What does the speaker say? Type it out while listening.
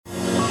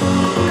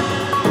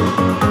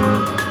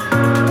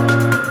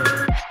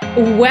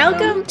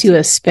Welcome to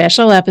a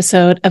special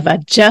episode of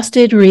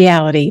Adjusted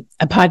Reality,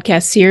 a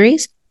podcast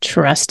series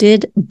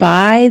trusted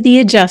by the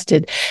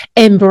adjusted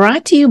and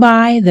brought to you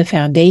by the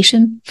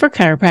Foundation for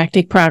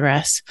Chiropractic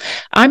Progress.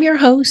 I'm your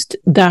host,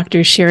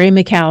 Dr. Sherry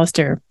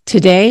McAllister.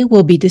 Today,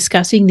 we'll be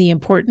discussing the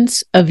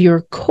importance of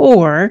your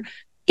core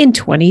in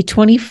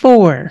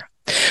 2024.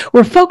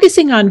 We're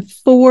focusing on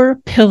 4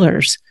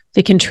 pillars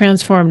that can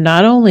transform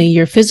not only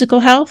your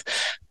physical health,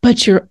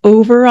 but your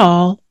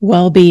overall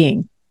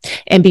well-being.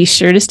 And be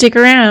sure to stick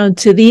around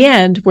to the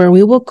end where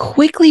we will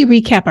quickly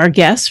recap our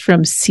guests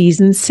from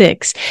season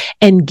 6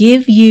 and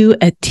give you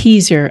a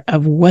teaser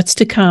of what's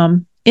to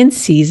come in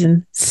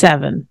season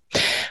 7.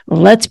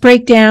 Let's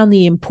break down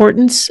the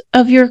importance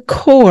of your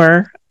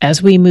core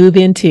as we move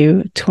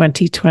into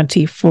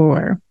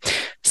 2024.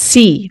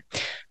 C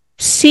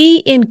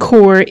in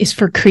core is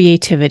for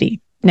creativity.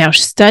 Now,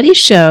 studies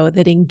show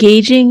that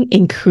engaging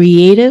in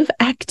creative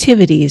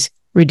activities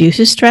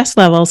reduces stress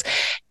levels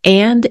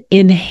and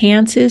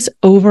enhances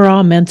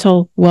overall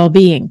mental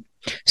well-being.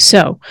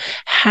 So,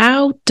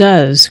 how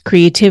does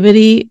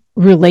creativity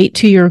relate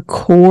to your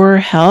core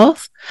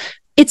health?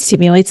 It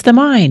stimulates the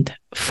mind,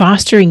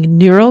 fostering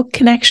neural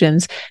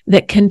connections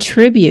that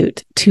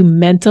contribute to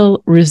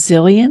mental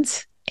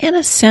resilience and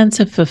a sense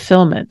of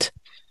fulfillment.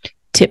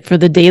 Tip for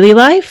the daily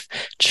life: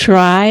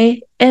 try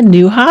a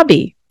new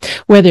hobby.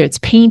 Whether it's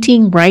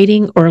painting,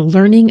 writing, or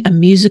learning a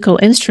musical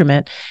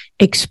instrument,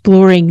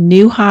 exploring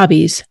new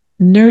hobbies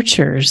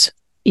nurtures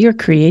your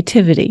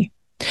creativity.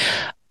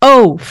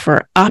 O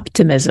for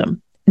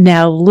optimism.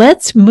 Now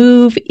let's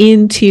move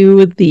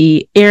into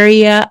the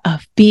area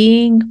of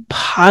being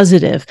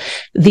positive,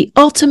 the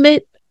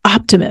ultimate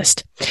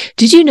optimist.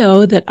 Did you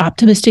know that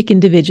optimistic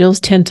individuals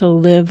tend to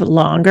live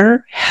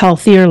longer,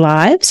 healthier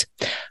lives?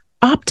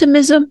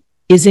 Optimism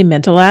is a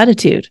mental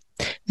attitude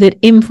that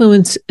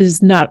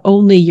influences not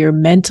only your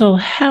mental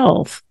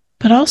health,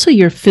 but also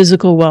your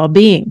physical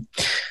well-being.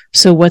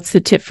 So what's the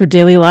tip for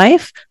daily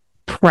life?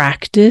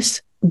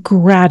 Practice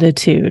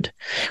gratitude.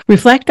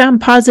 Reflect on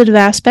positive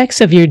aspects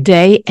of your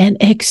day and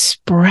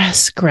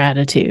express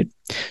gratitude.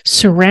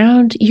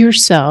 Surround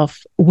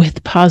yourself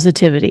with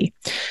positivity.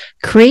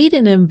 Create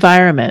an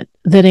environment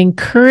that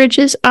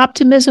encourages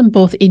optimism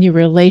both in your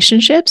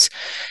relationships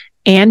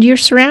and your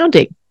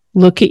surrounding.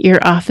 Look at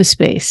your office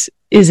space.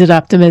 Is it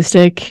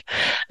optimistic?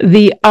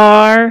 The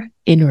R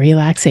in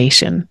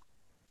relaxation.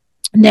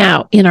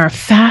 Now, in our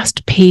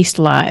fast-paced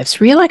lives,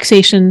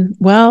 relaxation,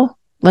 well,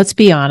 let's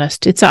be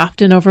honest, it's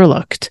often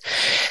overlooked.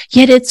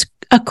 Yet it's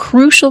a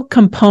crucial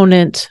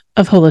component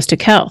of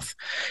holistic health.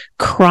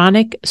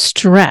 Chronic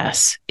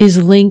stress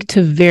is linked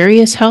to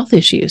various health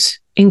issues,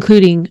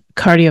 including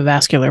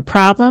cardiovascular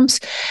problems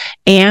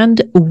and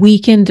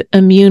weakened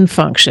immune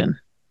function.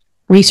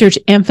 Research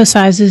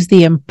emphasizes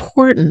the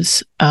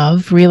importance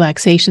of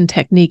relaxation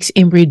techniques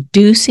in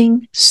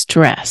reducing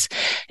stress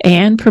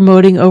and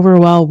promoting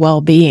overall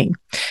well-being.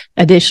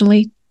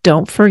 Additionally,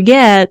 don't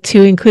forget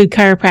to include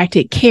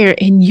chiropractic care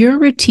in your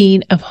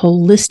routine of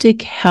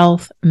holistic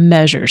health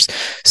measures.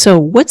 So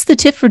what's the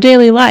tip for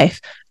daily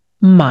life?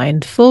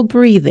 Mindful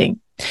breathing.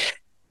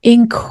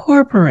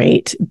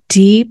 Incorporate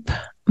deep,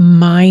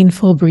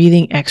 mindful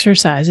breathing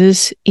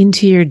exercises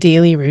into your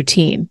daily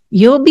routine.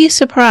 You'll be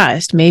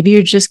surprised. Maybe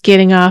you're just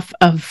getting off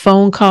a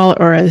phone call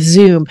or a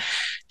Zoom.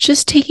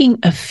 Just taking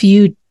a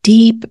few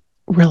deep,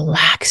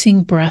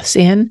 relaxing breaths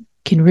in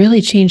can really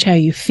change how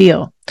you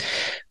feel.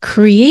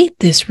 Create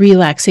this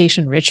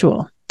relaxation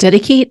ritual.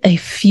 Dedicate a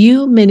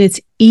few minutes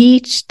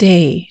each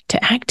day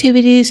to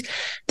activities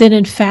that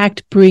in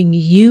fact bring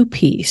you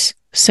peace,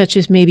 such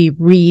as maybe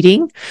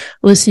reading,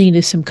 listening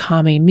to some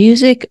calming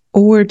music,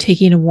 or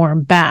taking a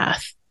warm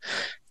bath.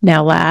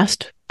 Now,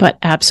 last but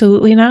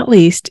absolutely not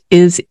least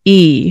is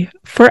E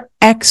for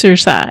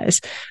exercise.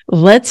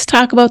 Let's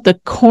talk about the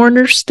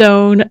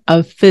cornerstone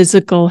of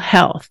physical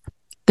health.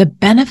 The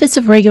benefits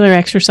of regular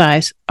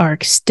exercise are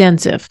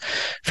extensive,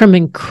 from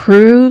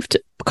improved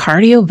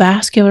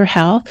cardiovascular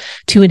health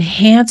to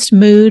enhanced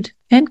mood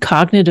and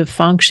cognitive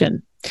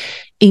function.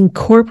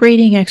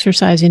 Incorporating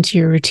exercise into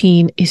your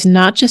routine is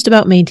not just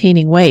about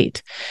maintaining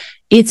weight.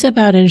 It's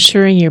about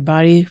ensuring your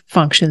body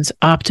functions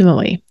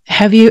optimally.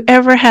 Have you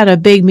ever had a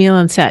big meal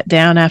and sat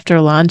down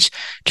after lunch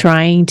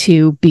trying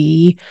to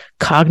be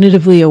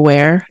cognitively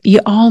aware?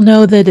 You all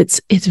know that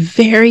it's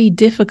very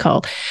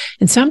difficult.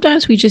 And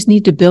sometimes we just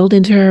need to build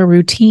into our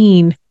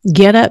routine,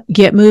 get up,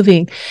 get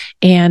moving.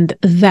 And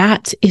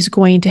that is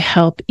going to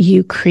help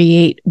you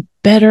create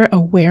better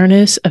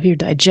awareness of your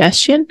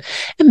digestion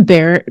and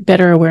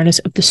better awareness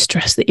of the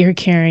stress that you're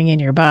carrying in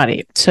your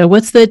body. So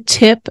what's the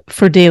tip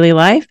for daily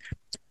life?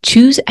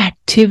 Choose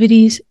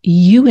activities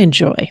you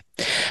enjoy.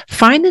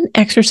 Find an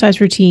exercise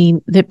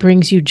routine that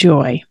brings you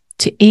joy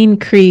to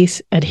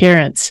increase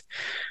adherence.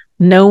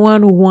 No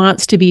one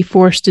wants to be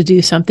forced to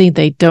do something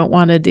they don't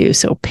want to do.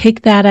 So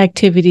pick that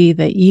activity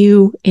that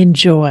you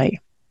enjoy.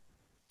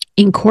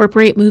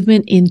 Incorporate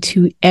movement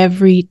into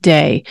every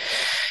day.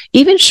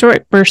 Even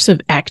short bursts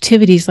of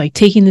activities like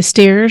taking the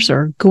stairs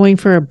or going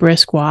for a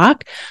brisk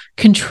walk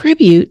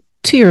contribute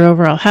to your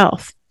overall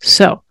health.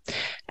 So,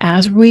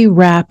 as we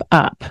wrap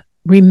up,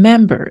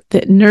 remember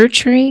that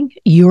nurturing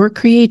your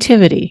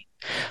creativity,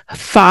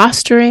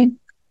 fostering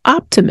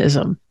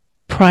optimism,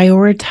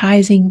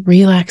 prioritizing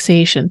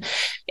relaxation,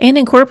 and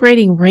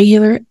incorporating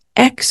regular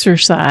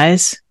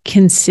exercise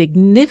can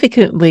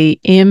significantly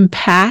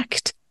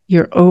impact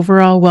your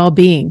overall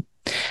well-being.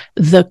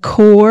 The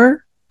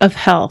core of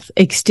health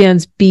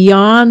extends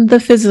beyond the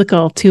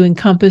physical to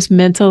encompass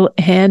mental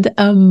and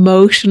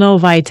emotional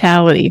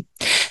vitality.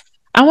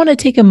 I want to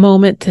take a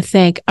moment to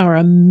thank our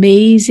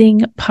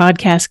amazing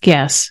podcast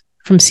guests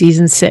from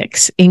season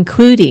 6,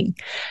 including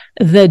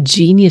The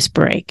Genius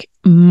Break,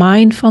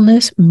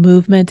 Mindfulness,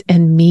 Movement,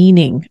 and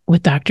Meaning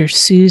with Dr.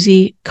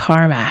 Susie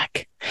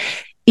Carmack,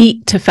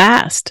 Eat to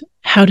Fast,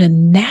 How to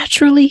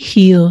Naturally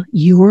Heal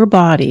Your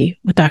Body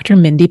with Dr.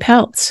 Mindy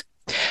Peltz,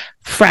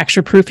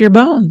 Fracture Proof Your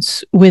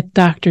Bones with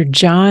Dr.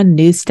 John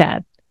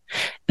Newstead,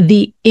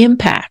 The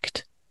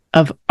Impact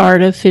of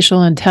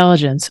Artificial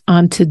Intelligence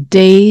on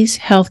Today's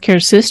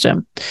Healthcare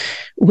System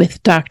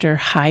with Dr.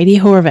 Heidi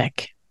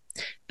Horvick,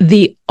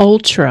 The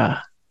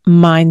Ultra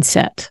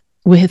Mindset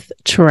with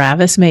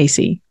Travis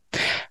Macy,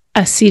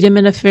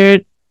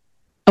 Acetaminophen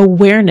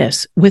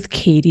Awareness with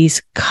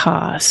Katie's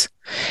Cause,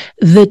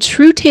 The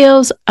True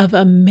Tales of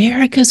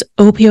America's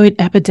Opioid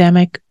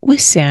Epidemic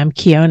with Sam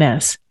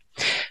Quiones,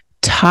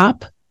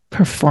 Top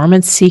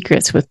Performance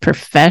Secrets with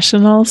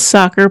professional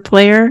soccer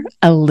player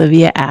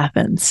Olivia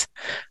Athens,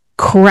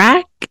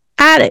 Crack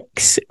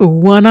Addicts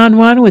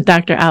One-on-One with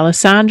Dr.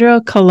 Alessandro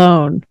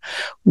Colon.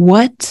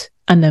 What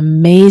an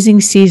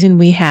amazing season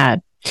we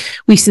had.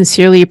 We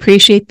sincerely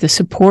appreciate the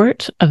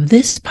support of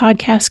this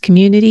podcast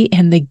community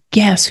and the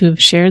guests who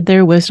have shared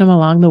their wisdom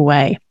along the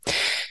way.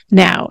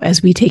 Now,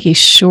 as we take a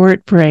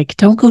short break,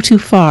 don't go too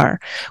far.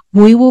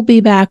 We will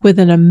be back with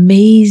an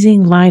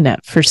amazing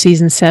lineup for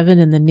season 7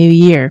 in the new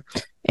year.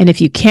 And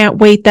if you can't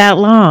wait that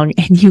long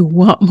and you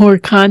want more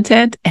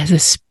content as a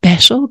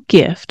special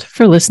gift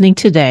for listening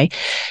today,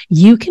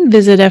 you can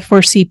visit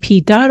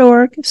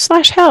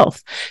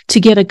f4cp.org/health to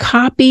get a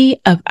copy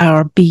of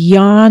our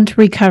Beyond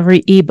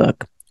Recovery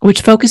ebook,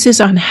 which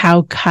focuses on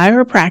how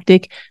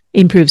chiropractic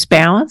improves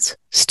balance,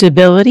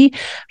 stability,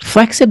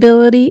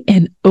 flexibility,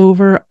 and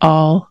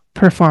overall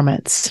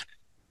performance.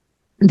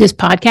 This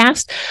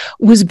podcast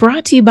was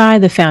brought to you by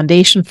the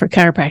Foundation for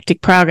Chiropractic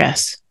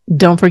Progress.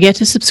 Don't forget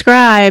to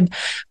subscribe.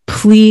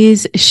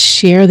 Please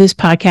share this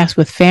podcast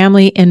with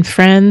family and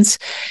friends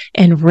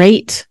and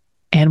rate.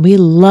 And we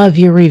love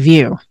your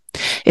review.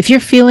 If you're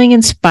feeling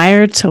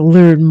inspired to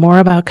learn more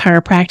about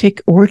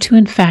chiropractic or to,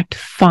 in fact,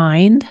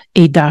 find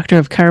a doctor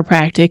of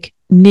chiropractic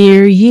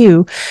near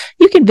you,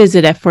 you can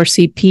visit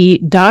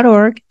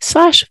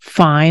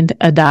f4cp.org/find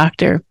a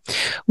doctor.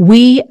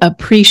 We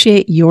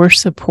appreciate your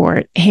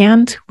support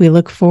and we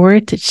look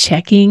forward to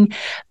checking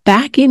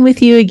back in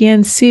with you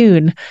again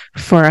soon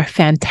for a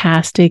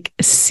fantastic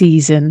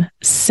season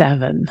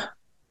 7.